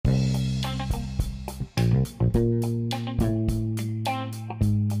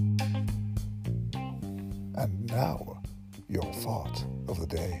And now, your thought of the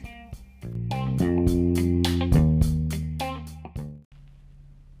day.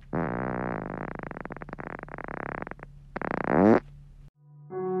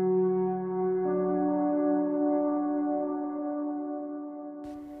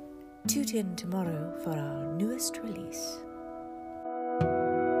 Tune in tomorrow for our newest release.